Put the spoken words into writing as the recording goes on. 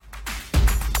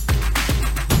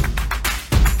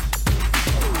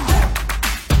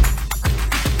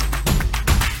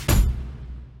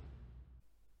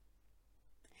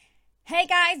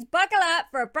guys, buckle up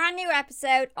for a brand new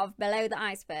episode of Below the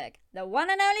Iceberg, the one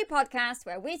and only podcast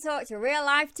where we talk to real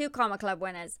life 2 Comma Club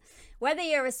winners. Whether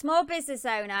you're a small business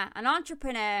owner, an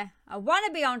entrepreneur, a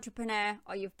wannabe entrepreneur,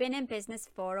 or you've been in business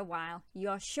for a while,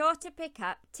 you're sure to pick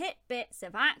up tidbits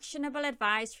of actionable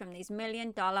advice from these $1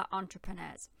 million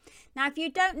entrepreneurs. Now, if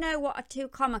you don't know what a 2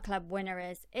 Comma Club winner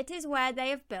is, it is where they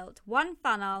have built one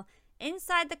funnel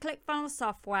inside the ClickFunnels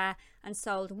software and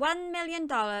sold $1 million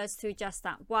through just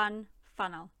that one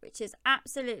funnel, which is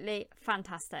absolutely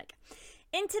fantastic.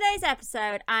 In today's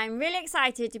episode, I'm really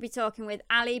excited to be talking with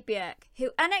Allie Bjerk, who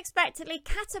unexpectedly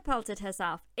catapulted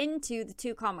herself into the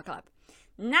 2 Comma Club.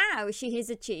 Now she has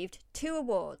achieved 2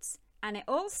 awards, and it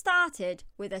all started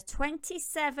with a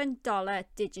 $27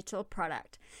 digital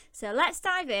product. So let's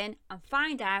dive in and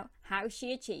find out how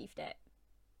she achieved it.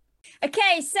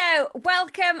 Okay, so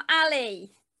welcome,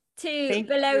 Allie, to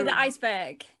Below the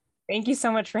Iceberg. Thank you so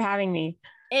much for having me.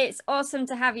 It's awesome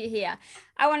to have you here.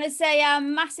 I want to say a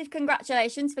massive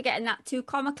congratulations for getting that 2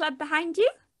 Comma Club behind you.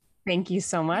 Thank you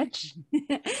so much.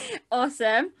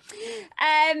 Awesome.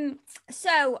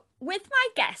 So with my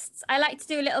guests, I like to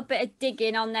do a little bit of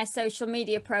digging on their social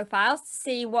media profiles to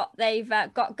see what they've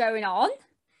got going on.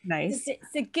 Nice.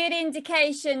 It's a good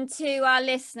indication to our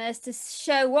listeners to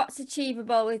show what's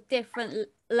achievable with different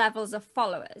levels of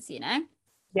followers, you know?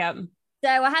 Yep. So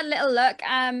I had a little look.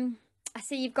 I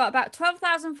see you've got about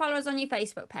 12,000 followers on your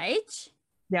Facebook page.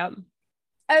 Yep.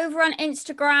 Over on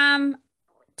Instagram,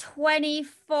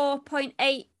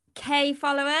 24.8k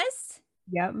followers.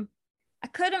 Yep. I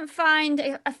couldn't find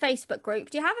a Facebook group.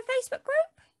 Do you have a Facebook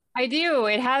group? I do.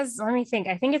 It has, let me think.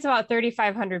 I think it's about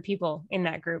 3,500 people in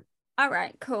that group. All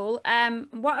right, cool.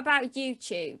 What about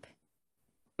YouTube?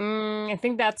 I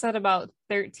think that's at about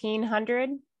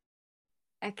 1,300.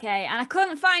 Okay, and I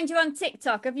couldn't find you on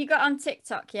TikTok. Have you got on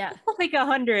TikTok yet? Like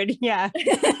 100, yeah.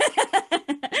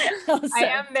 Awesome. I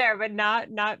am there, but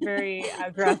not very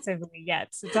aggressively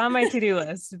yet. It's on my to-do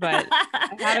list, but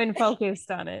I haven't focused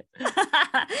on it.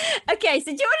 Okay, so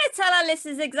do you want to tell our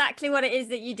listeners exactly what it is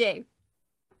that you do?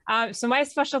 So my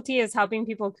specialty is helping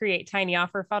people create tiny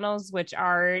offer funnels, which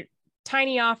are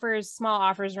tiny offers, small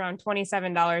offers around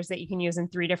 $27 that you can use in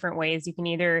 3 different ways. You can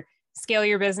either scale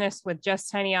your business with just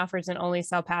tiny offers and only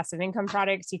sell passive income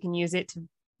products. You can use it to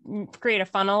create a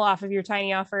funnel off of your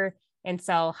tiny offer and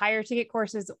sell higher ticket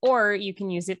courses, or you can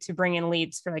use it to bring in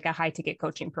leads for like a high ticket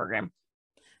coaching program.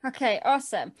 Okay,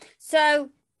 awesome. So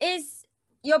is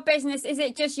your business, is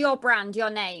it just your brand, your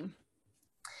name?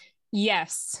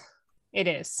 Yes, it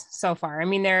is so far. I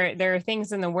mean, there are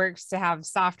things in the works to have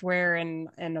software and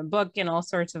a book and all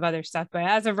sorts of other stuff, but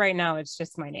as of right now, it's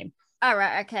just my name. All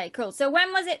right. Okay, cool. So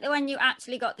when was it when you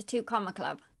actually got the 2 Comma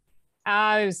Club?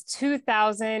 It was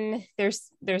 2000.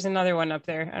 There's another one up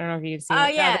there. I don't know if you've seen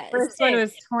it. Yeah. The first one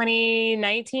was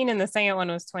 2019 and the second one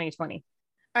was 2020.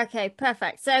 Okay,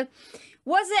 perfect. So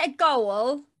was it a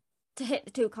goal to hit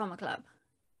the 2 Comma Club?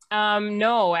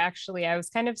 No, actually, I was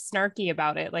kind of snarky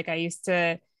about it. Like I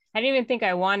didn't even think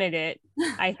I wanted it.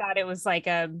 I thought it was like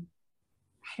I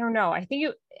don't know. I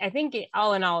think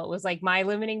all in all, it was like my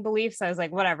limiting beliefs. I was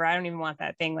like, whatever, I don't even want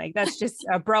that thing. Like, that's just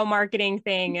a bro marketing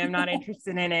thing. I'm not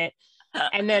interested in it.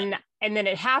 And then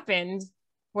it happened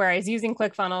where I was using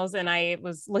ClickFunnels and I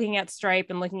was looking at Stripe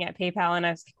and looking at PayPal. And I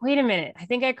was like, wait a minute, I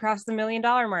think I crossed the $1 million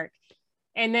mark.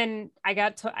 And then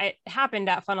it happened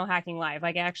at Funnel Hacking Live.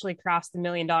 Like I actually crossed the $1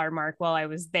 million mark while I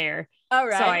was there. All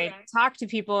right. So I talked to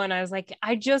people and I was like,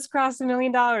 I just crossed $1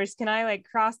 million. Can I like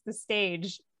cross the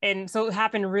stage? And so it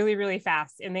happened really, really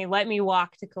fast. And they let me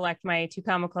walk to collect my 2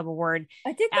 Comma Club award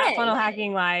at Funnel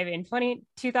Hacking Live in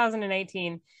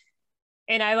 2018.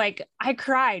 And I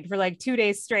cried for like 2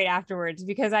 days straight afterwards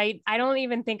because I don't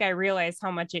even think I realized how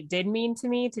much it did mean to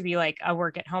me to be like a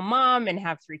work at home mom and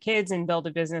have 3 kids and build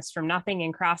a business from nothing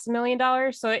and cross $1 million.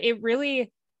 So it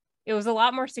was a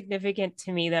lot more significant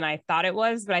to me than I thought it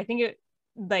was. But I think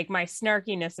like my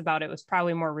snarkiness about it was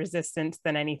probably more resistance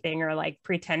than anything, or like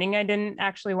pretending I didn't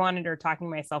actually want it or talking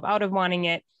myself out of wanting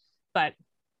it. But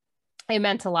it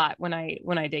meant a lot when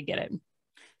I did get it.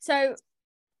 So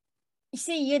you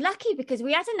see, you're lucky because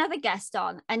we had another guest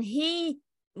on and he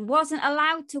wasn't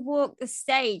allowed to walk the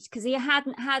stage because he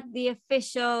hadn't had the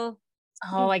official.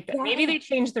 Oh, like that. Maybe they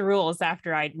changed the rules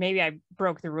after I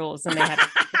broke the rules and they had a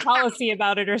policy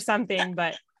about it or something.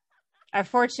 But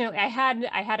unfortunately, I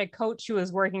had a coach who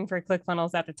was working for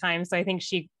ClickFunnels at the time, so I think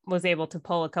she was able to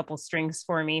pull a couple strings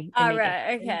for me. All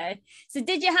right, okay. So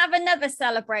did you have another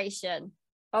celebration,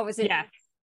 or was it?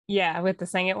 Yeah, with the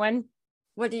Sing It one.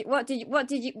 What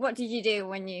did you do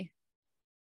when you?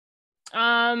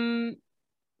 I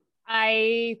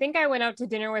think I went out to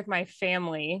dinner with my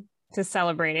family to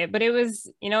celebrate it. But it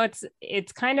was,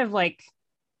 it's kind of like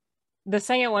the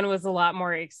second one was a lot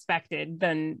more expected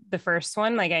than the first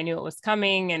one. Like I knew it was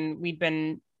coming, and we'd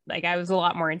been like, I was a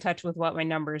lot more in touch with what my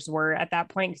numbers were at that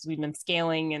point because we'd been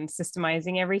scaling and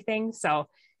systemizing everything. So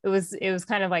it was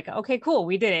kind of like, okay, cool,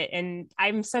 we did it. And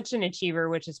I'm such an achiever,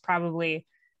 which is probably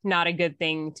not a good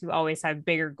thing to always have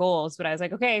bigger goals. But I was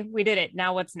like, okay, we did it.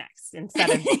 Now what's next? Instead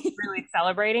of really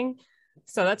celebrating.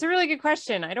 So that's a really good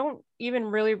question. I don't even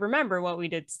really remember what we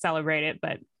did to celebrate it,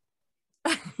 but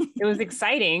it was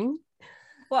exciting.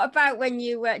 What about when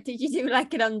you did you do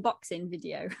like an unboxing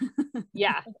video?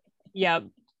 Yeah. Yep.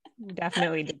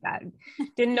 Definitely did that.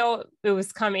 Didn't know it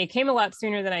was coming. It came a lot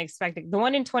sooner than I expected. The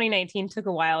one in 2019 took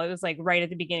a while. It was like right at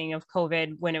the beginning of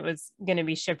COVID when it was going to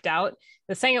be shipped out.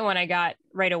 The second one I got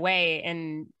right away,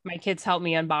 and my kids helped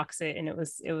me unbox it, and it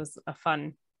was a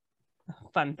fun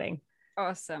thing.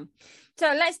 Awesome.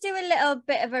 So let's do a little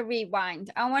bit of a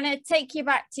rewind. I want to take you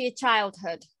back to your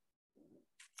childhood.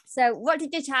 So what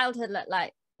did your childhood look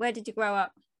like? Where did you grow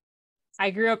up? I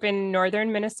grew up in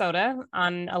northern Minnesota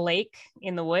on a lake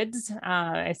in the woods.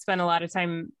 I spent a lot of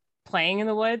time playing in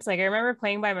the woods. Like I remember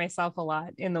playing by myself a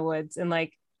lot in the woods, and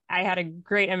like I had a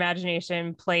great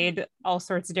imagination, played all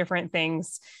sorts of different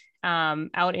things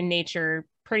out in nature.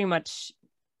 Pretty much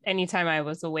anytime I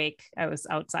was awake, I was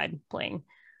outside playing.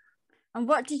 And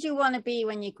what did you want to be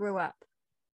when you grew up?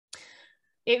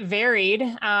 It varied.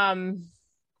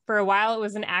 For a while, it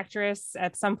was an actress.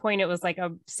 At some point, it was like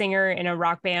a singer in a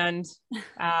rock band,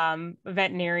 a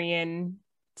veterinarian,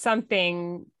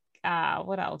 something.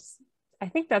 What else? I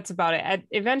think that's about it.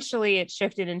 Eventually, it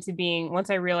shifted into being, once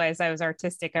I realized I was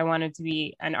artistic, I wanted to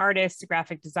be an artist, a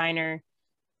graphic designer.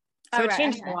 So it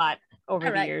changed a lot over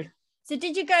the years. So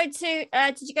did you go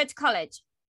to college?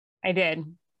 I did.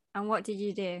 And what did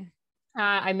you do?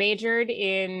 I majored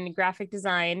in graphic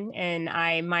design and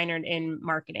I minored in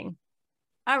marketing.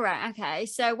 All right. Okay.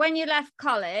 So when you left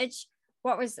college,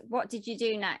 what did you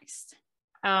do next?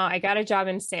 I got a job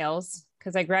in sales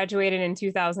because I graduated in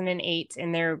 2008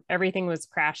 and everything was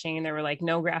crashing and there were like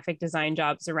no graphic design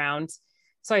jobs around.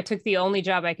 So I took the only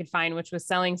job I could find, which was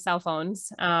selling cell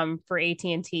phones for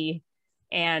AT&T.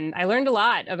 And I learned a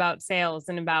lot about sales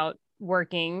and about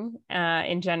working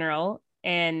in general.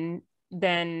 And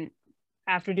then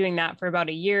after doing that for about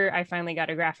a year, I finally got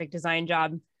a graphic design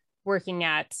job working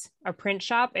at a print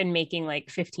shop and making like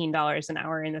 $15 an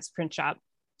hour in this print shop.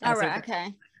 All right.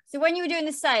 Okay. So when you were doing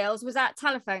the sales, was that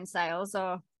telephone sales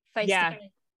or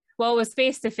face-to-face? Well, it was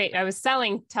face-to-face. I was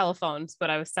selling telephones, but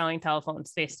I was selling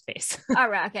telephones face-to-face. All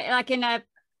right. Okay. Like in a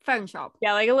phone shop.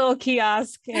 Yeah. Like a little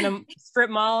kiosk in a strip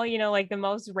mall, like the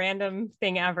most random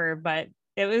thing ever. But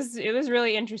it was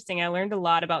really interesting. I learned a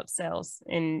lot about sales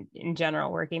in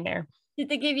general working there. Did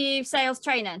they give you sales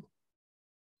training?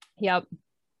 Yep.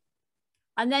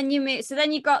 And then you moved. So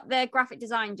then you got the graphic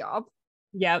design job.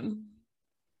 Yep.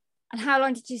 And how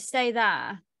long did you stay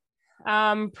there?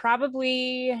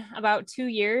 Probably about 2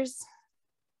 years.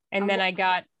 And then I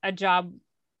got a job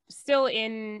still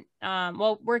in,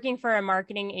 working for a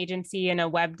marketing agency and a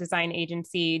web design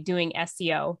agency doing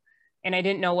SEO. And I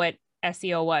didn't know what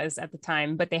SEO was at the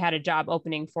time, but they had a job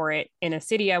opening for it in a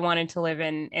city I wanted to live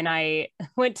in. And I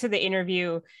went to the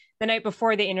interview. The night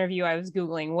before the interview, I was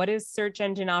Googling, what is search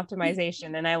engine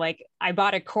optimization? And I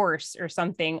bought a course or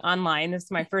something online. This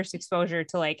is my first exposure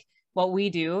to like what we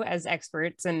do as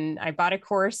experts. And I bought a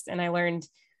course and I learned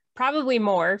probably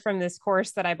more from this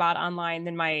course that I bought online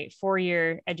than my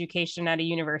 4-year education at a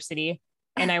university.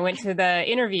 And I went to the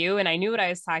interview and I knew what I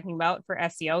was talking about for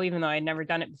SEO, even though I'd never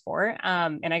done it before.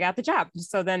 And I got the job.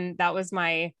 So then that was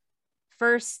my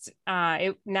first,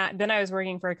 then I was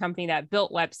working for a company that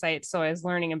built websites. So I was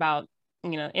learning about,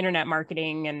 internet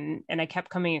marketing and I kept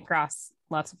coming across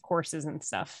lots of courses and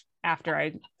stuff after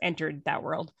I entered that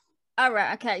world. All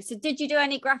right. Okay. So did you do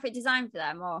any graphic design for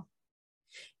them or?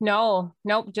 No,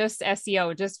 nope. Just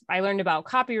SEO. I learned about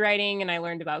copywriting and I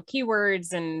learned about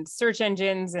keywords and search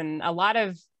engines and a lot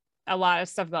of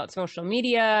stuff about social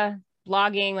media,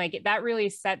 blogging. Like that really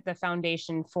set the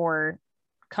foundation for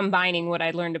combining what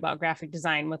I learned about graphic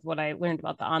design with what I learned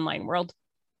about the online world.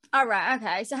 All right.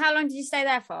 Okay. So how long did you stay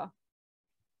there for?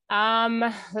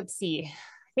 Let's see.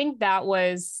 I think that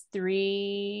was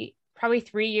probably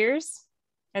 3 years.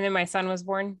 And then my son was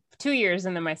born. 2 years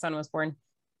and then my son was born.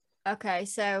 Okay.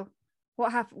 So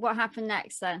what happened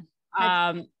next then?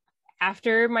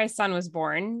 After my son was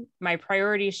born, my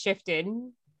priorities shifted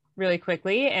really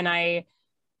quickly and I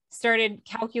started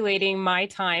calculating my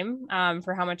time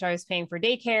for how much I was paying for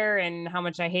daycare and how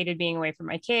much I hated being away from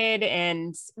my kid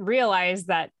and realized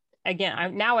that again,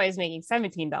 I was making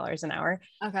 $17 an hour,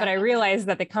 but I realized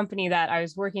that the company that I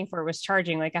was working for was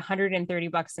charging like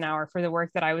 $130 an hour for the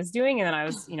work that I was doing. And then I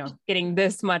was, getting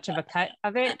this much of a cut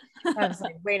of it. I was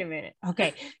like, wait a minute.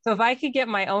 Okay. So if I could get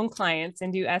my own clients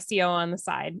and do SEO on the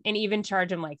side and even charge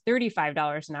them like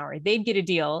 $35 an hour, they'd get a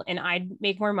deal and I'd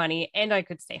make more money and I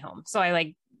could stay home. So I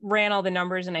like ran all the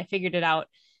numbers and I figured it out.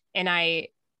 And I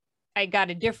got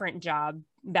a different job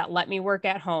that let me work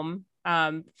at home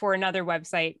for another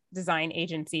website design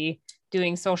agency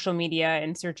doing social media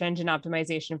and search engine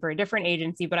optimization for a different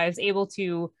agency. But I was able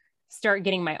to start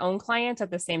getting my own clients at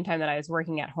the same time that I was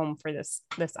working at home for this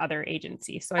other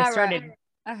agency. So I started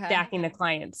stacking the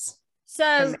clients.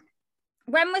 So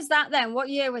when was that then? What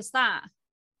year was that?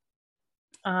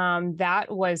 That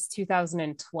was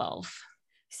 2012.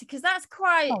 Because that's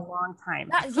quite a long time.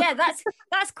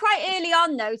 That's quite early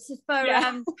on though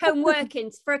for home working,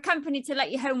 for a company to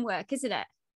let you homework, isn't it?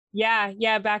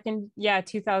 Yeah. Back in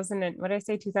 2000 and what did I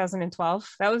say 2012?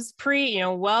 That was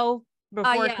well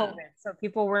before COVID. So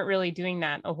people weren't really doing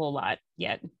that a whole lot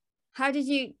yet. How did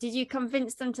you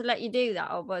convince them to let you do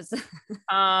that, or was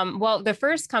well, the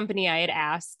first company I had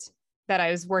asked that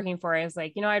I was working for, I was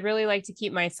like, I'd really like to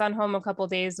keep my son home a couple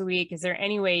days a week. Is there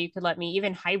any way you could let me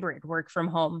even hybrid work from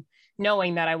home,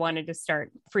 knowing that I wanted to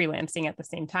start freelancing at the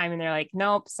same time? And they're like,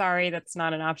 nope, sorry, that's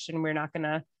not an option. We're not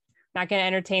gonna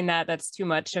entertain that. That's too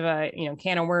much of a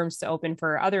can of worms to open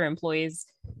for other employees.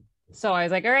 So I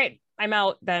was like, all right, I'm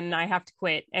out. Then I have to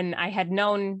quit. And I had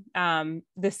known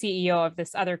the CEO of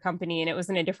this other company, and it was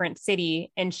in a different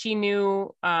city, and she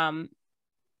knew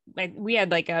we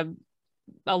had like a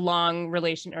long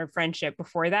relation or friendship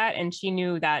before that. And she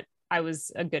knew that I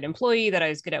was a good employee, that I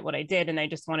was good at what I did. And I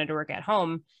just wanted to work at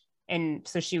home. And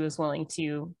so she was willing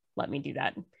to let me do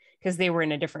that because they were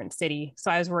in a different city.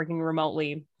 So I was working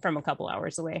remotely from a couple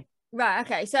hours away. Right.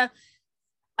 Okay. So,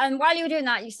 and while you were doing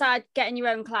that, you started getting your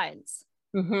own clients.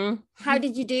 Mm-hmm. How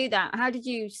did you do that? How did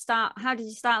you start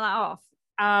that off?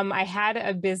 I had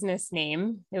a business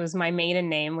name. It was my maiden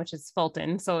name, which is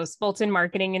Fulton. So it was Fulton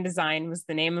Marketing and Design was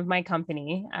the name of my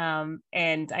company.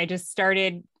 And I just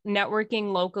started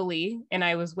networking locally, and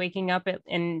I was waking up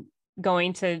and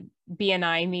going to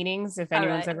BNI meetings. If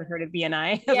anyone's ever heard of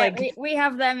BNI, yeah, we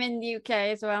have them in the UK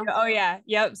as well. Oh yeah.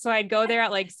 Yep. So I'd go there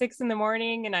at like 6 a.m.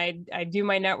 and I'd do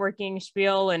my networking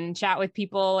spiel and chat with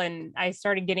people. And I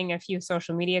started getting a few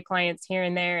social media clients here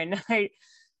and there. And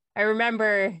I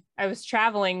remember I was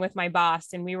traveling with my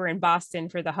boss, and we were in Boston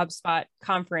for the HubSpot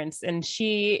conference, and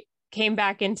she came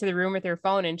back into the room with her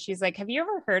phone and she's like, have you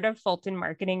ever heard of Fulton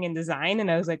Marketing and Design? And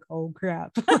I was like, oh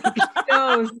crap.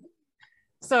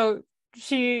 So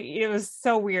it was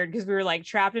so weird because we were like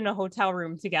trapped in a hotel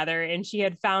room together, and she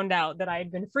had found out that I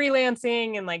had been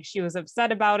freelancing, and like she was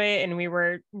upset about it, and we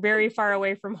were very far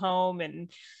away from home. And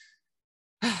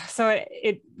so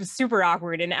it was super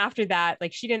awkward. And after that,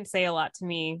 like she didn't say a lot to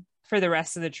me for the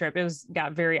rest of the trip.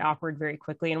 Got very awkward very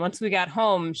quickly. And once we got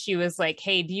home, she was like,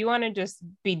 hey, do you want to just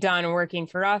be done working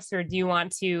for us, or do you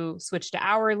want to switch to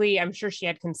hourly? I'm sure she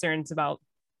had concerns about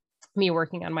me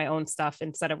working on my own stuff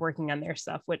instead of working on their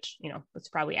stuff, which, was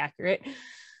probably accurate.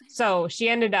 So she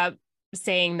ended up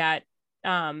saying that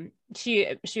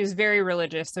she was very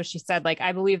religious. So she said, like,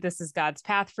 I believe this is God's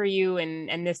path for you.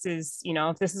 And this is,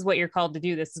 if this is what you're called to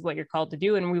do, this is what you're called to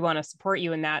do. And we want to support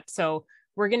you in that. So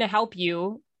we're going to help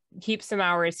you keep some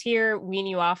hours here, wean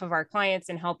you off of our clients,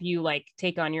 and help you like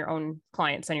take on your own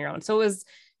clients on your own. So it was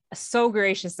so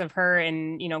gracious of her,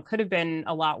 and, could have been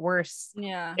a lot worse.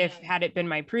 Yeah. If had it been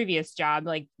my previous job,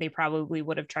 like they probably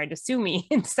would have tried to sue me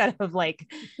instead of like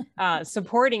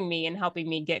supporting me and helping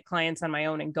me get clients on my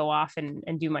own and go off and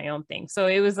do my own thing. So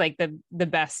it was like the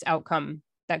best outcome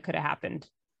that could have happened.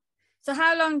 So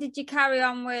how long did you carry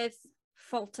on with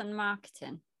Fulton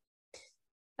Marketing?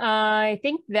 I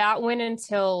think that went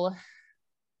until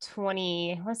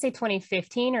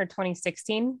 2015 or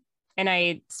 2016. And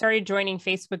I started joining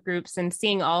Facebook groups and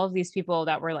seeing all of these people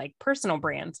that were like personal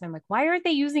brands. And I'm like, why aren't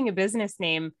they using a business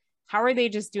name? How are they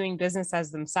just doing business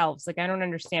as themselves? Like, I don't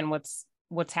understand what's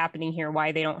happening here,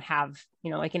 why they don't have,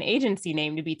 like an agency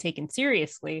name to be taken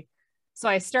seriously. So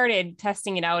I started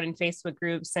testing it out in Facebook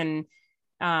groups and,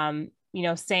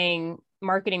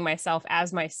 marketing myself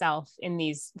as myself in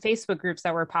these Facebook groups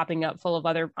that were popping up full of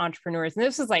other entrepreneurs. And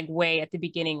this was like way at the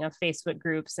beginning of Facebook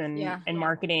groups and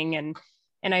marketing.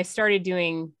 And I started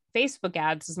doing Facebook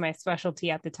ads as my specialty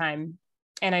at the time.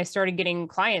 And I started getting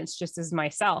clients just as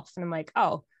myself. And I'm like,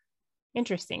 oh,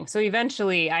 interesting. So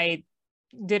eventually I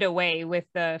did away with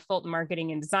the Fulton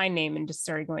Marketing and Design name and just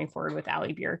started going forward with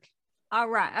Allie Bjerk. All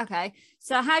right. Okay.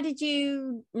 So how did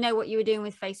you know what you were doing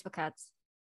with Facebook ads?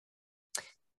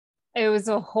 It was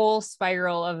a whole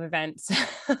spiral of events,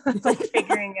 like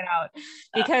figuring it out,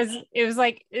 because it was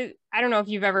like, I don't know if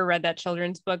you've ever read that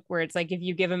children's book where it's like, if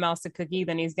you give a mouse a cookie,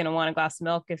 then he's going to want a glass of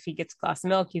milk. If he gets a glass of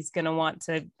milk, he's going to want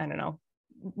to, I don't know,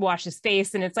 wash his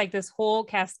face. And it's like this whole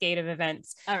cascade of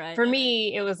events. All right. For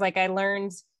me, it was like, I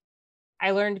learned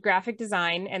graphic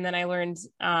design, and then I learned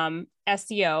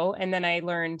SEO, and then I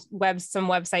learned some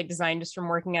website design just from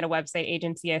working at a website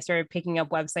agency. I started picking up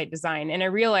website design, and I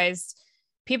realized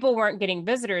people weren't getting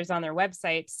visitors on their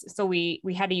websites. So we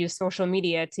had to use social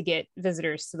media to get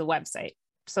visitors to the website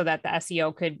so that the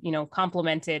SEO could,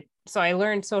 complement it. So I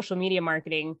learned social media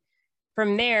marketing.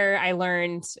 From there, I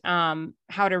learned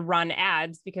how to run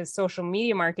ads, because social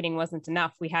media marketing wasn't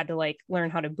enough. We had to learn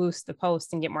how to boost the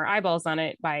post and get more eyeballs on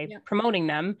it by promoting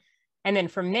them. And then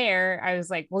from there, I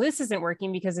was like, well, this isn't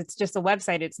working because it's just a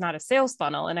website. It's not a sales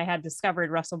funnel. And I had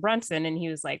discovered Russell Brunson, and he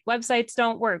was like, websites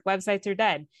don't work. Websites are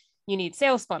dead. You need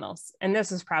sales funnels. And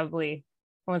this was probably,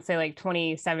 I want to say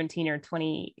 2017 or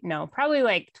probably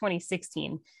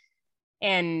 2016.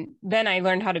 And then I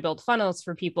learned how to build funnels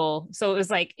for people. So it was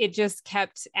like, it just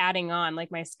kept adding on,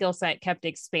 my skill set kept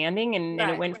expanding, and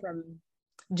it went from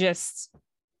just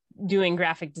doing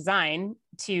graphic design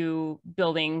to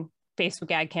building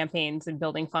Facebook ad campaigns and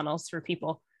building funnels for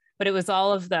people. But it was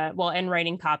all of and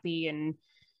writing copy and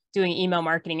doing email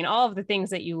marketing and all of the things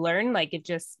that you learn,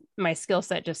 my skill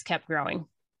set just kept growing.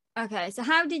 Okay. So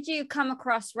how did you come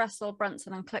across Russell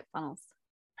Brunson and ClickFunnels?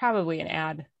 Probably an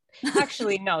ad.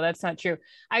 Actually, no, that's not true.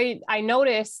 I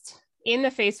noticed in the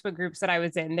Facebook groups that I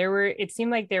was in, it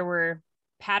seemed like there were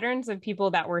patterns of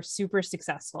people that were super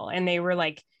successful, and they were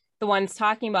the ones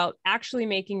talking about actually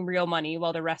making real money,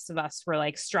 while the rest of us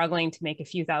were struggling to make a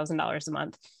few $1,000s a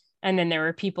month. And then there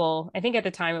were people, I think at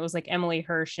the time it was Emily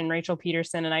Hirsch and Rachel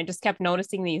Peterson. And I just kept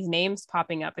noticing these names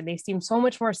popping up, and they seemed so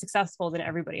much more successful than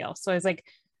everybody else. So I was like,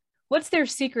 what's their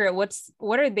secret?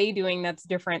 What are they doing that's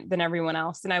different than everyone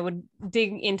else? And I would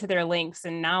dig into their links.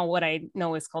 And now what I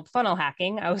know is called funnel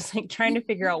hacking. I was trying to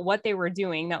figure out what they were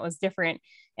doing that was different.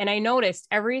 And I noticed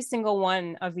every single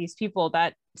one of these people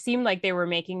that seemed like they were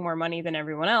making more money than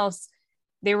everyone else,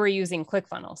 they were using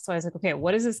ClickFunnels. So I was like, okay,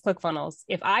 what is this ClickFunnels?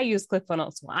 If I use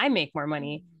ClickFunnels, will I make more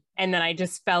money? And then I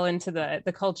just fell into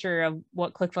the culture of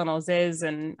what ClickFunnels is,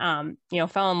 and,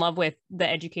 fell in love with the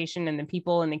education and the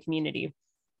people and the community.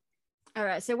 All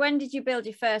right. So when did you build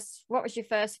what was your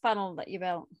first funnel that you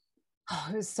built? Oh,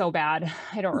 it was so bad.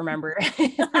 I don't remember. I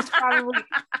think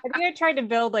I tried to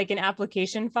build an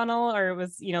application funnel, or it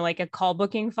was, a call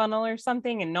booking funnel or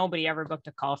something. And nobody ever booked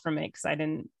a call from it, because I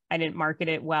didn't market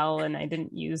it well, and I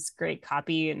didn't use great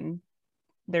copy, and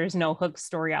there's no hook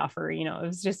story offer. It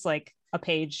was just a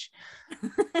page.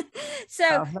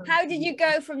 So how did you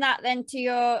go from that then to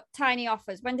your tiny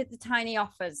offers? When did the tiny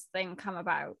offers thing come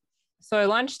about? So I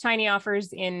launched tiny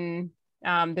offers in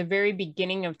the very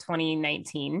beginning of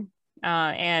 2019.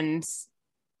 And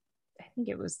I think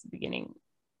it was the beginning.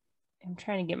 I'm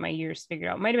trying to get my years figured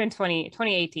out. It might've been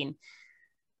 2018.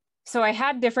 So I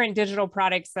had different digital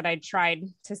products that I tried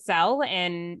to sell,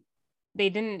 and they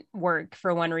didn't work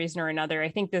for one reason or another. I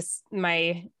think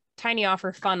my tiny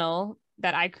offer funnel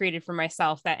that I created for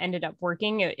myself that ended up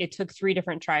working, it took 3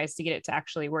 different tries to get it to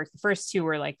actually work. The first 2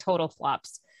 were total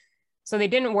flops. So they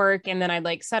didn't work. And then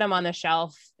I'd set them on the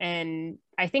shelf. And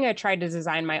I think I tried to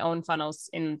design my own funnels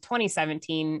in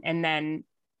 2017, and then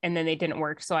they didn't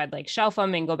work. So I'd shelf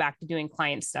them and go back to doing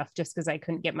client stuff, just because I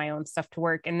couldn't get my own stuff to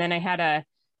work. And then I had a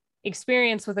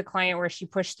experience with a client where she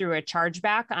pushed through a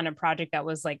chargeback on a project that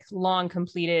was long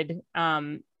completed.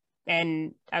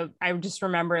 And I just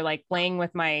remember playing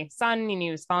with my son, and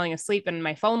he was falling asleep, and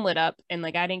my phone lit up, and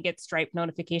I didn't get Stripe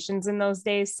notifications in those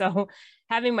days. So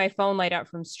having my phone light up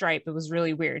from Stripe, it was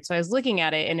really weird. So I was looking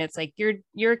at it, and it's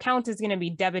your account is going to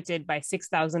be debited by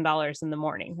 $6,000 in the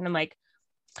morning. And I'm like,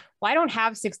 well, I don't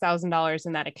have $6,000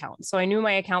 in that account. So I knew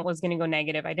my account was going to go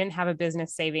negative. I didn't have a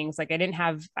business savings.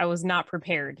 I was not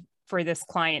prepared for this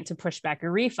client to push back a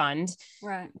refund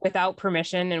without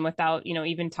permission and without,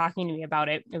 even talking to me about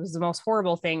it. It was the most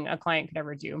horrible thing a client could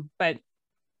ever do. But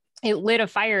it lit a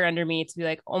fire under me to be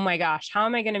like, oh my gosh, how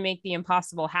am I going to make the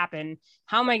impossible happen?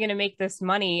 How am I going to make this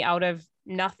money out of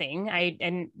nothing? I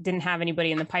didn't have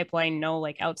anybody in the pipeline, no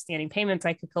outstanding payments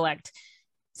I could collect.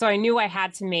 So I knew I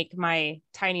had to make my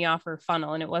tiny offer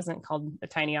funnel, and it wasn't called a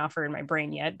tiny offer in my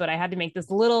brain yet, but I had to make this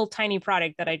little tiny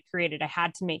product that I'd created. I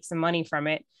had to make some money from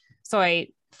it. So I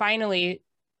finally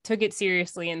took it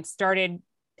seriously and started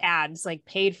ads,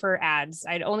 paid for ads.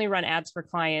 I'd only run ads for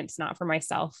clients, not for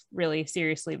myself, really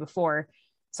seriously before.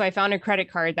 So I found a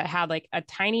credit card that had like a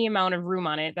tiny amount of room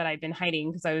on it that I'd been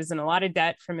hiding because I was in a lot of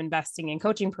debt from investing in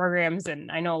coaching programs.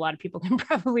 And I know a lot of people can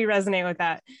probably resonate with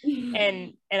that.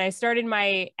 And I started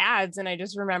my ads, and I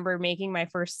just remember making my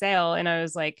first sale, and I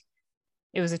was like,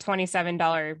 it was a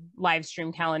 $27 live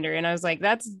stream calendar. And I was like,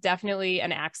 that's definitely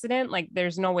an accident. Like,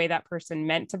 there's no way that person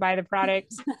meant to buy the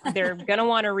product. They're going to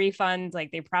want a refund.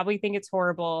 Like, they probably think it's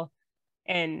horrible.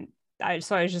 And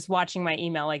so I was just watching my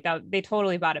email like that. They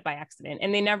totally bought it by accident,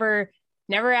 and they never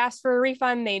asked for a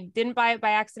refund. They didn't buy it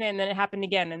by accident. And then it happened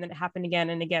again. And then it happened again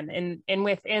and again. And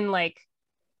within like,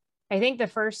 I think the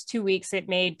first 2 weeks it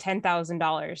made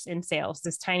 $10,000 in sales.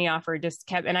 This tiny offer just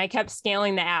kept, and I kept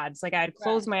scaling the ads. Like, I'd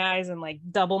close my eyes and like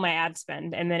double my ad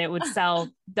spend, and then it would sell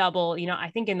double. You know,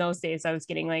 I think in those days I was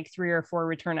getting like 3 or 4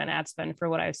 return on ad spend for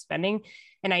what I was spending.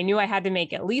 And I knew I had to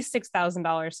make at least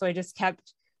 $6,000. So I just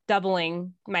kept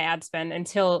doubling my ad spend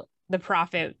until the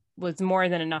profit was more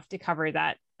than enough to cover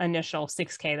that initial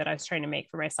 6K that I was trying to make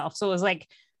for myself. So it was like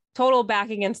total back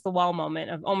against the wall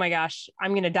moment of, oh my gosh,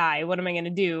 I'm going to die. What am I going to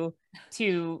do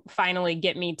to finally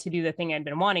get me to do the thing I'd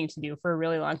been wanting to do for a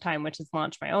really long time, which is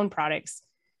launch my own products.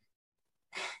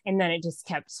 And then it just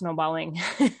kept snowballing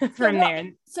from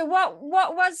there. So what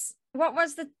was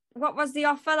the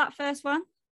offer, that first one?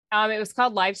 It was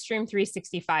called Livestream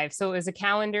 365. So it was a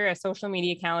calendar, a social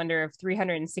media calendar of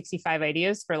 365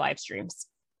 ideas for live streams.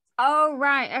 Oh,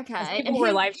 right. Okay. People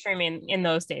were live streaming in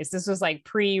those days. This was like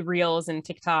pre-reels and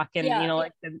TikTok. And,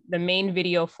 like the main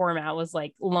video format was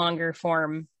like longer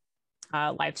form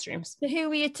live streams. So who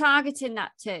were you targeting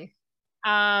that to?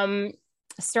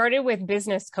 Started with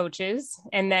business coaches.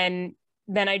 And then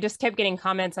I just kept getting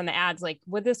comments on the ads. Like,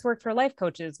 would this work for life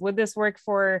coaches? Would this work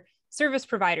for service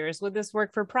providers? Would this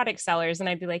work for product sellers? And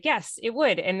I'd be like, yes, it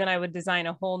would. And then I would design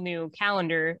a whole new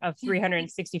calendar of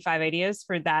 365 ideas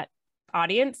for that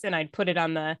audience, and I'd put it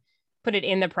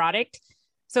in the product.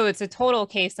 So it's a total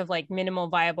case of like minimal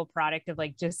viable product of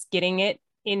like just getting it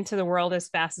into the world as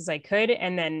fast as I could,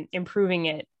 and then improving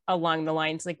it along the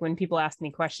lines, like when people ask me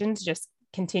questions, just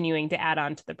continuing to add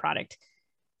on to the product.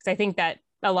 Because I think that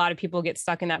a lot of people get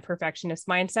stuck in that perfectionist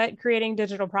mindset creating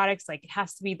digital products, like it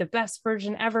has to be the best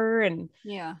version ever, and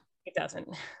it doesn't.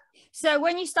 So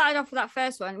when you started off with that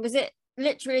first one, was it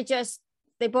literally just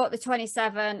they bought the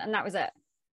 27 and that was it?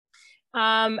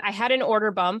 I had an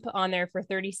order bump on there for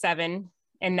 37,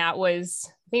 and that was,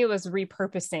 I think it was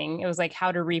repurposing. It was like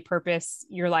how to repurpose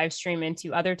your live stream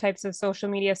into other types of social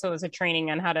media. So it was a training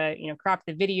on how to, crop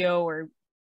the video or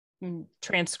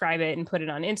transcribe it and put it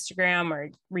on Instagram or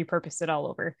repurpose it all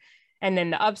over. And then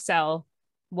the upsell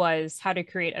was how to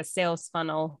create a sales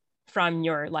funnel from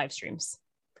your live streams.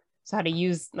 So how to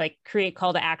use, like, create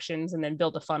call to actions and then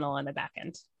build a funnel on the back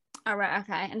end. All right.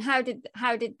 Okay. And how did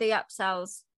the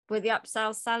upsells, were the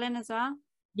upsells selling as well?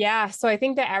 Yeah. So I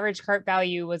think the average cart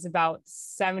value was about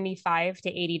 $75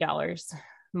 to $80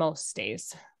 most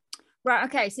days. Right.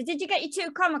 Okay. So did you get your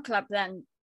 2 Comma Club then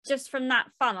just from that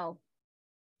funnel?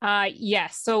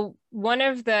 Yes. So one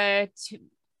of the two,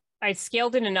 I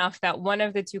scaled it enough that one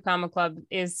of the 2 Comma Club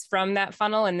is from that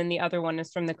funnel. And then the other one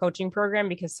is from the coaching program,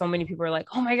 because so many people are like,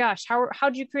 oh my gosh,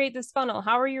 how'd you create this funnel?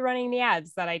 How are you running the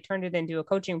ads? That I turned it into a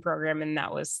coaching program. And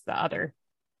that was the other.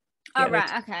 Oh,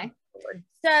 right. Okay.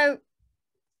 So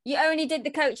you only did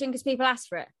the coaching because people asked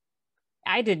for it?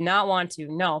 I did not want to.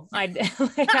 No, I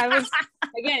was,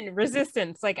 again,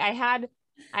 resistance. Like I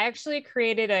actually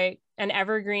created an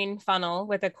evergreen funnel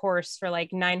with a course for like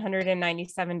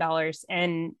 $997.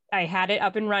 And I had it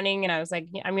up and running. And I was like,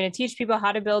 I'm going to teach people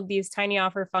how to build these tiny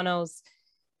offer funnels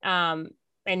and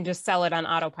just sell it on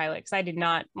autopilot. Because I did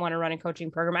not want to run a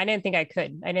coaching program. I didn't think I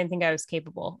could. I didn't think I was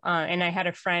capable. And I had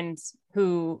a friend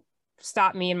who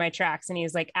stopped me in my tracks. And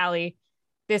he's like, Allie,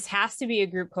 this has to be a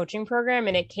group coaching program,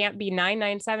 and it can't be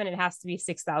 $997. It has to be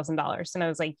 $6,000. And I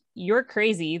was like, you're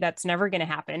crazy. That's never going to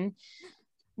happen.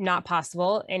 Not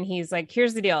possible. And he's like,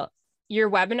 here's the deal. Your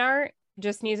webinar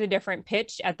just needs a different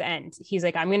pitch at the end. He's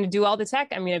like, I'm going to do all the tech.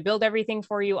 I'm going to build everything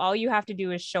for you. All you have to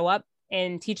do is show up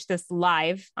and teach this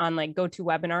live on like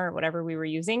GoToWebinar or whatever we were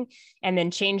using, and then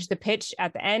change the pitch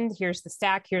at the end. Here's the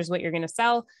stack. Here's what you're going to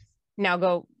sell. Now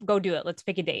go do it. Let's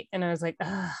pick a date. And I was like,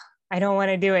 I don't want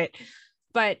to do it.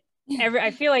 But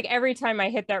I feel like every time I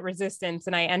hit that resistance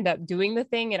and I end up doing the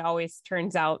thing, it always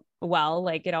turns out well.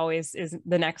 Like it always is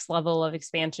the next level of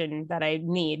expansion that I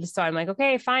need. So I'm like,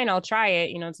 okay, fine, I'll try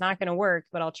it. It's not going to work,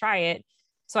 but I'll try it.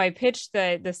 So I pitched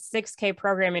the 6K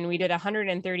program, and we did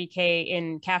 130K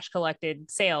in cash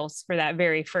collected sales for that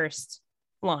very first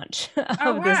launch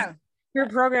of this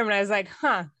program. And I was like,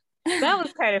 that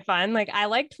was kind of fun. Like I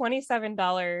like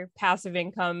 $27 passive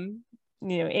income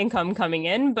income coming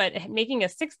in, but making a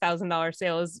 $6,000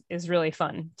 sale is really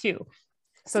fun too.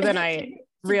 So then I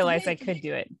realized I could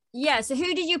do it. Yeah. So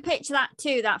who did you pitch that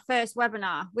to, that first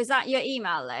webinar? Was that your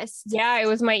email list? Yeah, it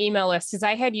was my email list, because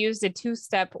I had used a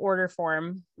 2-step order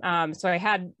form. So I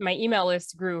had my email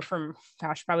list grew from,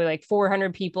 probably like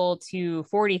 400 people to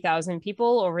 40,000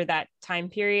 people over that time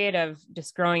period of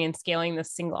just growing and scaling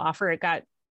this single offer. It got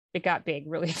big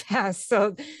really fast.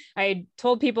 So I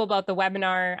told people about the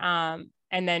webinar,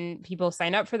 and then people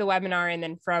signed up for the webinar. And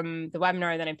then from the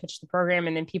webinar, then I pitched the program,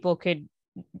 and then people could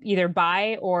either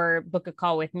buy or book a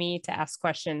call with me to ask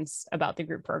questions about the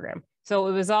group program. So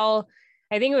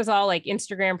I think it was all like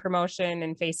Instagram promotion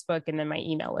and Facebook, and then my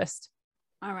email list.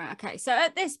 All right. Okay. So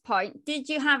at this point, did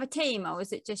you have a team, or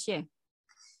was it just you?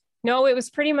 No, it was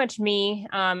pretty much me.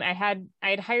 I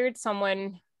had hired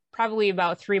someone probably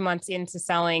about 3 months into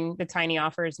selling the tiny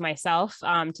offers myself,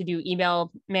 to do email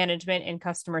management and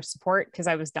customer support, because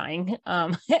I was dying.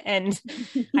 And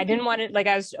I didn't want it, like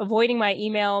I was avoiding my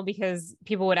email because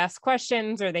people would ask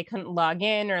questions or they couldn't log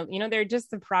in, or, they're just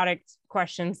the product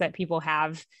questions that people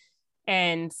have.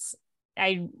 And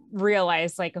I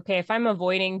realized, like, okay, if I'm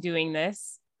avoiding doing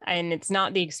this, and it's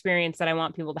not the experience that I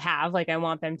want people to have, like I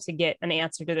want them to get an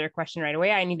answer to their question right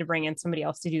away, I need to bring in somebody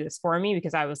else to do this for me,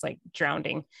 because I was like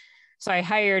drowning. So I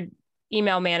hired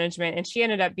email management, and she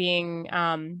ended up being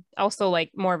also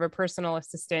like more of a personal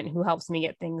assistant who helps me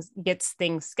gets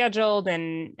things scheduled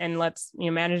and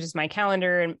manages my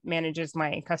calendar and manages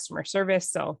my customer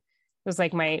service. So it was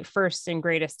like my first and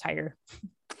greatest hire.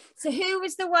 So who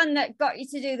was the one that got you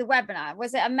to do the webinar?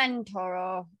 Was it a mentor,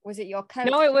 or was it your coach?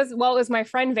 No, it was my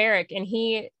friend Bjerk, and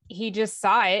he just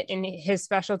saw it, and his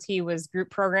specialty was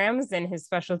group programs, and his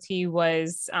specialty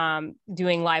was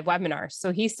doing live webinars.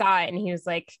 So he saw it and he was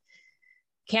like,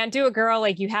 can't do it, girl.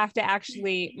 Like, you have to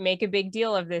actually make a big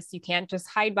deal of this. You can't just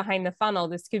hide behind the funnel.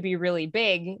 This could be really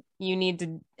big. You need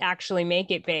to actually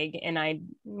make it big. And I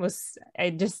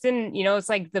just didn't, it's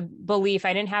like the belief,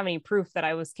 I didn't have any proof that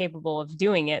I was capable of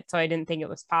doing it. So I didn't think it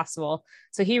was possible.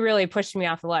 So he really pushed me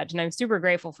off the ledge, and I'm super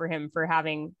grateful for him for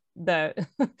having the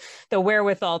the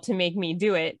wherewithal to make me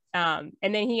do it. And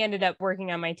then he ended up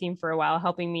working on my team for a while,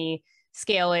 helping me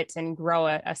scale it and grow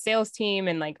a sales team,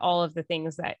 and like all of the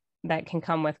things that can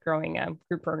come with growing a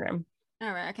group program.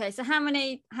 All right. Okay. So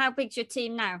how big's your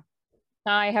team now?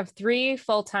 I have 3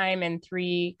 full-time and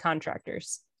 3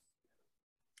 contractors.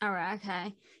 All right.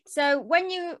 Okay. So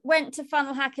when you went to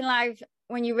Funnel Hacking Live,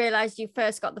 when you realized you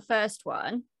first got the first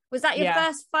one, was that your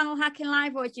first Funnel Hacking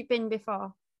Live, or had you been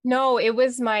before? No, it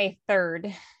was my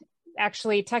third,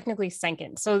 actually technically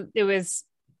second. So it was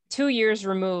 2 years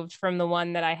removed from the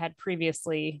one that I had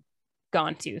previously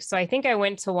gone to. So I think I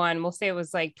went to one, we'll say it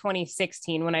was like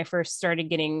 2016 when I first started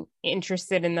getting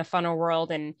interested in the funnel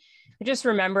world. And I just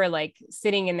remember like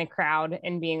sitting in the crowd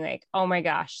and being like, oh my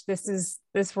gosh,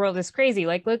 this world is crazy.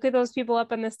 Like, look at those people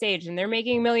up on the stage and they're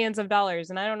making millions of dollars.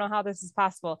 And I don't know how this is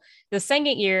possible. The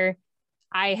second year,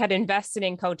 I had invested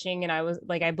in coaching, and I was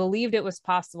like, I believed it was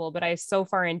possible, but I was so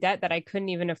far in debt that I couldn't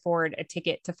even afford a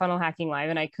ticket to Funnel Hacking Live,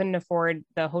 and I couldn't afford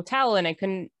the hotel, and I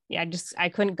couldn't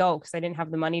go because I didn't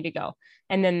have the money to go.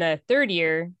 And then the third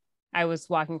year, I was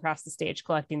walking across the stage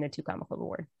collecting the 2 Comma Club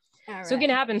award. Right. So it can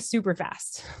happen super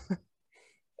fast.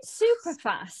 Super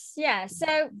fast. Yeah.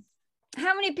 So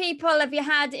how many people have you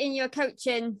had in your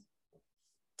coaching,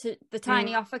 to the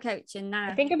tiny offer coaching now?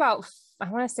 I think about,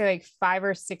 I want to say like 500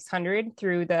 or 600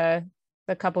 through the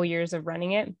couple years of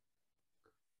running it.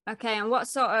 Okay. And what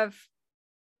sort of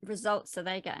results are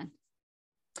they getting?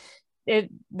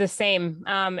 The same.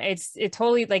 It's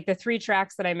totally like the 3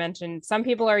 tracks that I mentioned. Some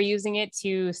people are using it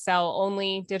to sell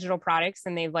only digital products,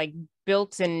 and they've like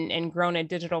built and grown a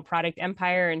digital product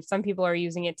empire. And some people are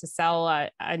using it to sell a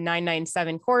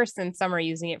 997 course, and some are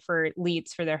using it for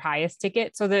leads for their highest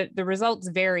ticket. So the results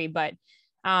vary, but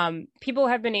people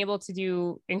have been able to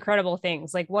do incredible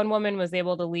things. Like one woman was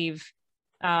able to leave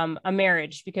a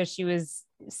marriage because she was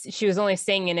only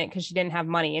staying in it because she didn't have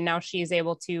money, and now she's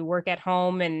able to work at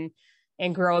home and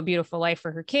grow a beautiful life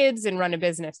for her kids and run a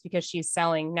business because she's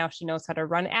selling. Now she knows how to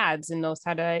run ads and knows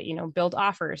how to, build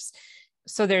offers.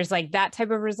 So there's like that type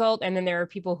of result. And then there are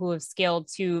people who have scaled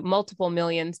to multiple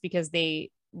millions because they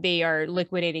are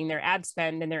liquidating their ad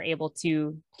spend, and they're able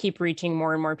to keep reaching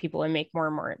more and more people and make more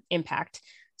and more impact.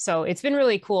 So it's been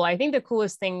really cool. I think the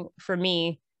coolest thing for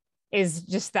me is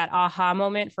just that aha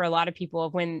moment for a lot of people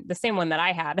of when the same one that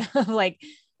I had of like,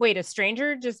 wait, a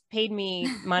stranger just paid me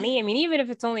money. I mean, even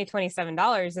if it's only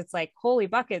 $27, it's like, holy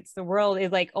buckets, the world,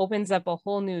 it like opens up a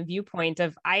whole new viewpoint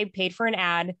of I paid for an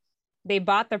ad. they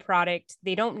bought the product,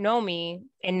 they don't know me,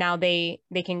 and now they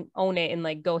can own it and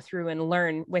like go through and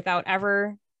learn without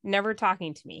never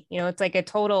talking to me. It's like a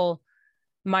total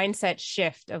mindset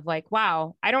shift of like,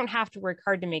 wow, I don't have to work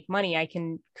hard to make money. I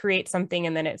can create something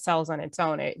and then it sells on its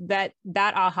own. That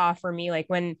aha for me, like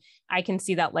when I can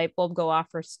see that light bulb go off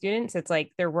for students, it's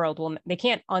like their world they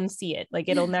can't unsee it. Like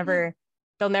they'll never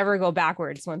go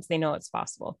backwards once they know it's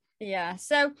possible. Yeah.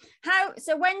 So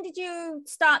when did you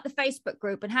start the Facebook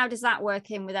group, and how does that work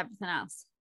in with everything else?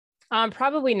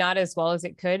 Probably not as well as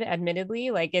it could, admittedly.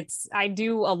 Like I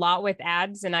do a lot with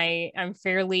ads, and I'm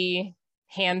fairly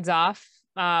hands off,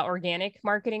 organic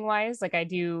marketing wise. Like I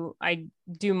do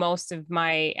most of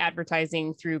my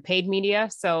advertising through paid media.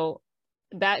 So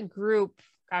that group,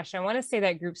 gosh, I want to say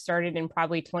that group started in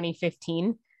probably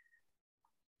 2015.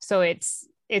 So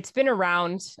it's been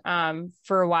around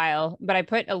for a while, but I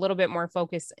put a little bit more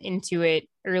focus into it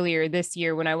earlier this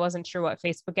year when I wasn't sure what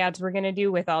Facebook ads were going to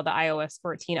do with all the iOS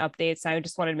 14 updates. I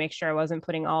just wanted to make sure I wasn't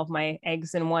putting all of my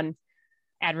eggs in one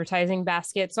advertising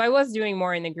basket. So I was doing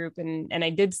more in the group, and I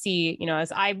did see,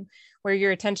 where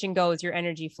your attention goes, your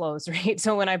energy flows, right?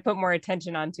 So when I put more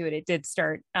attention onto it, it did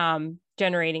start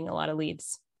generating a lot of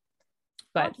leads.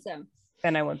 But awesome.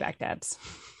 Then I went back to ads.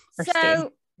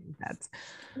 So ads.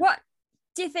 What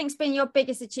do you think's been your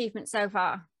biggest achievement so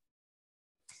far?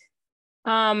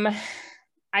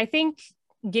 I think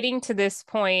getting to this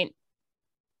point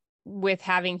with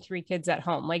having 3 kids at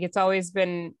home, like it's always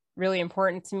been really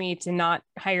important to me to not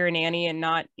hire a nanny and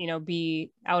not,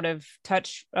 be out of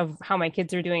touch of how my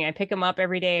kids are doing. I pick them up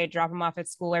every day, I drop them off at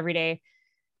school every day.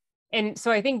 And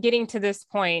so I think getting to this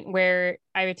point where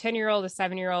I have a 10-year-old, a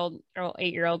 7-year-old, or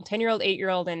 8-year-old, 10-year-old,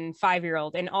 8-year-old, and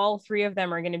 5-year-old, and all 3 of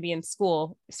them are going to be in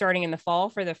school starting in the fall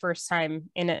for the first time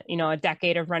in a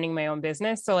decade of running my own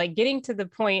business. So like getting to the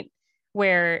point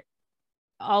where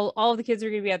all of the kids are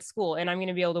going to be at school and I'm going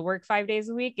to be able to work 5 days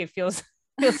a week, it feels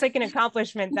like an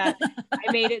accomplishment that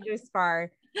I made it this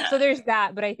far. So there's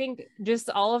that. But I think just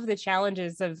all of the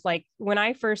challenges of like, when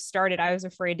I first started, I was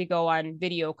afraid to go on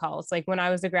video calls. Like when I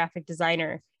was a graphic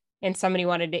designer and somebody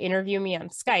wanted to interview me on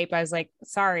Skype, I was like,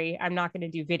 sorry, I'm not going to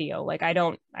do video. Like I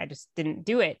just didn't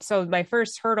do it. So my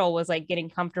first hurdle was like getting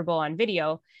comfortable on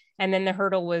video. And then the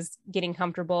hurdle was getting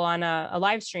comfortable on a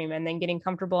live stream, and then getting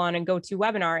comfortable on a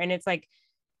GoToWebinar. And it's like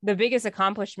the biggest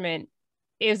accomplishment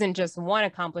isn't just one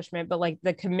accomplishment, but like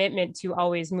the commitment to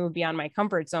always move beyond my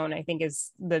comfort zone, I think is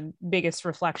the biggest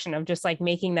reflection of just like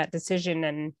making that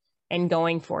decision and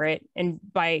going for it. And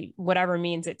by whatever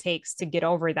means it takes to get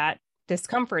over that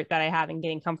discomfort that I have in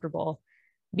getting comfortable,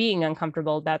 being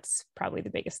uncomfortable, that's probably the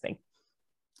biggest thing.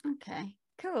 Okay,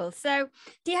 cool. So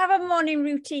do you have a morning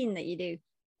routine that you do?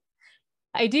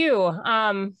 I do.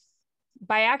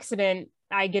 By accident,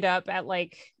 I get up at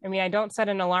I don't set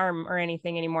an alarm or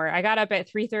anything anymore. I got up at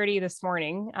 3:30 this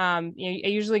morning. I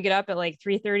usually get up at like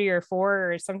 3:30 or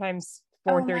 4 or sometimes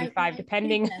 4:35,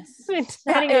 depending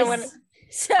on when.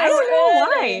 So I don't know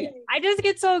why. I just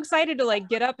get so excited to like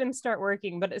get up and start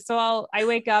working. But so I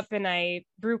wake up and I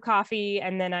brew coffee,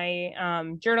 and then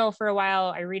I journal for a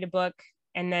while. I read a book,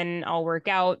 and then I'll work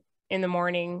out in the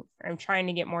morning. I'm trying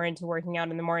to get more into working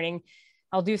out in the morning.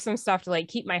 I'll do some stuff to like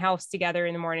keep my house together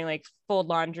in the morning, like fold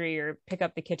laundry or pick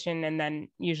up the kitchen. And then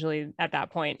usually at that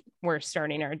point, we're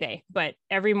starting our day. But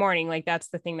every morning, like that's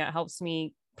the thing that helps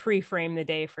me pre-frame the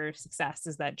day for success,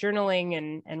 is that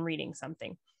journaling and reading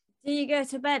something. Do you go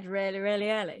to bed really,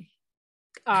 really early?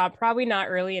 Probably not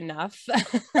early enough.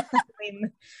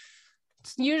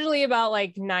 It's usually about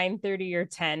like 9:30 or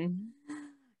 10.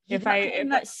 If I get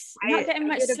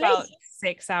about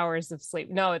 6 hours of sleep.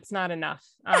 No, it's not enough.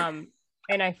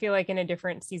 And I feel like in a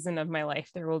different season of my life,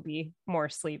 there will be more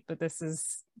sleep, but this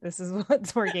is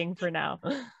what's working for now.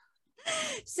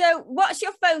 So what's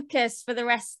your focus for the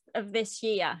rest of this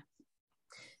year?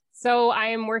 So I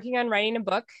am working on writing a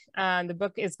book. The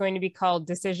book is going to be called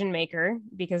Decision Maker,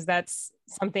 because that's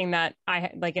something that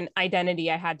like an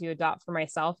identity I had to adopt for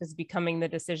myself, is becoming the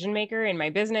decision maker in my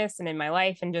business and in my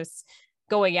life, and just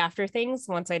going after things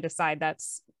once I decide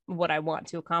that's what I want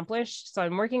to accomplish. So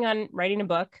I'm working on writing a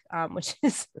book, which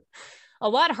is a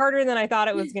lot harder than I thought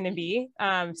it was going to be.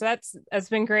 So that's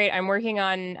been great. I'm working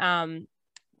on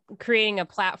creating a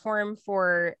platform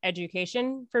for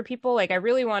education for people. Like I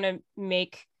really want to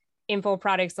make info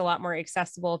products a lot more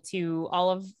accessible to all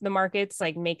of the markets,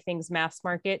 like make things mass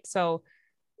market. So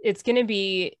it's going to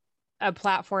be a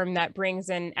platform that brings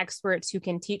in experts who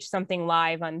can teach something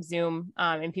live on Zoom,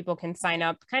 and people can sign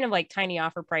up kind of like tiny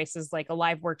offer prices, like a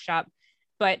live workshop,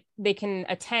 but they can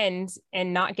attend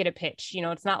and not get a pitch.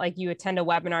 It's not like you attend a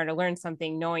webinar to learn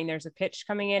something knowing there's a pitch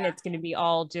coming in. Yeah. It's going to be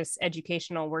all just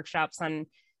educational workshops on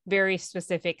very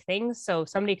specific things. So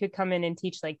somebody could come in and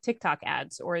teach like TikTok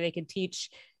ads, or they could teach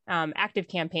active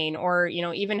campaign, or, you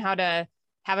know, even how to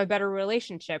have a better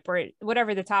relationship, or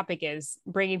whatever the topic is,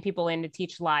 bringing people in to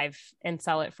teach live and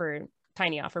sell it for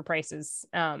tiny offer prices.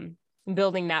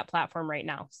 Building that platform right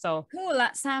now. So cool.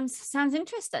 That sounds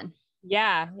interesting.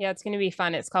 Yeah, it's going to be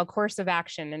fun. It's called Course of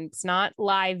Action, and it's not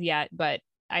live yet, but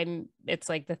it's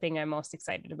like the thing I'm most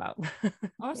excited about.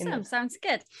 Awesome. Sounds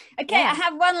good. Okay. Yeah. I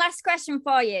have one last question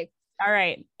for you. All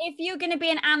right. If you're going to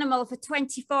be an animal for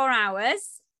 24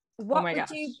 hours, what would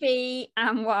you be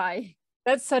and why?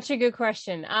 That's such a good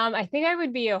question. I think I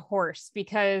would be a horse,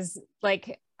 because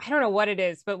like, I don't know what it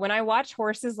is, but when I watch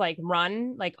horses like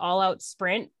run, like all out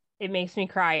sprint, it makes me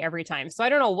cry every time. So I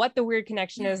don't know what the weird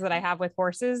connection is that I have with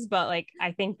horses, but like,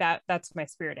 I think that's my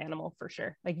spirit animal for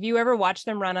sure. Like, if you ever watch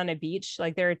them run on a beach,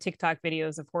 like there are TikTok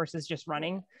videos of horses just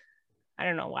running. I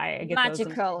don't know why I get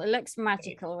magical. It looks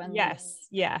magical when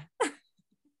yeah.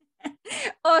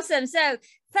 Awesome. So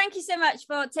thank you so much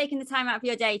for taking the time out of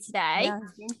your day today. Yeah,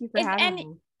 thank you for having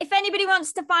me. If anybody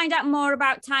wants to find out more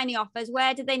about tiny offers,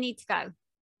 where do they need to go?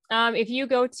 If you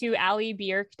go to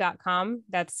alliebjerk.com,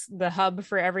 that's the hub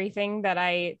for everything that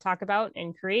I talk about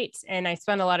and create. And I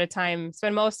spend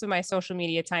most of my social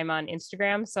media time on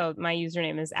Instagram. So my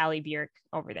username is Allie Bjerk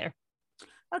over there.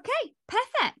 Okay,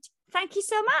 perfect. Thank you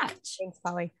so much. Thanks,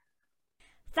 Polly.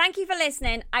 Thank you for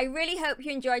listening. I really hope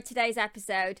you enjoyed today's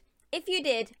episode. If you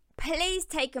did, please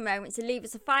take a moment to leave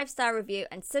us a 5-star review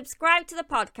and subscribe to the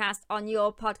podcast on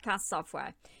your podcast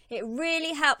software. It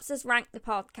really helps us rank the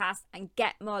podcast and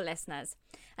get more listeners.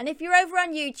 And if you're over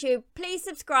on YouTube, please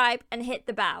subscribe and hit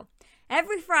the bell.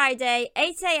 Every Friday,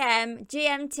 8 a.m.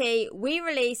 GMT, we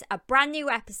release a brand new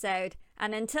episode.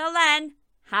 And until then,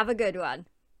 have a good one.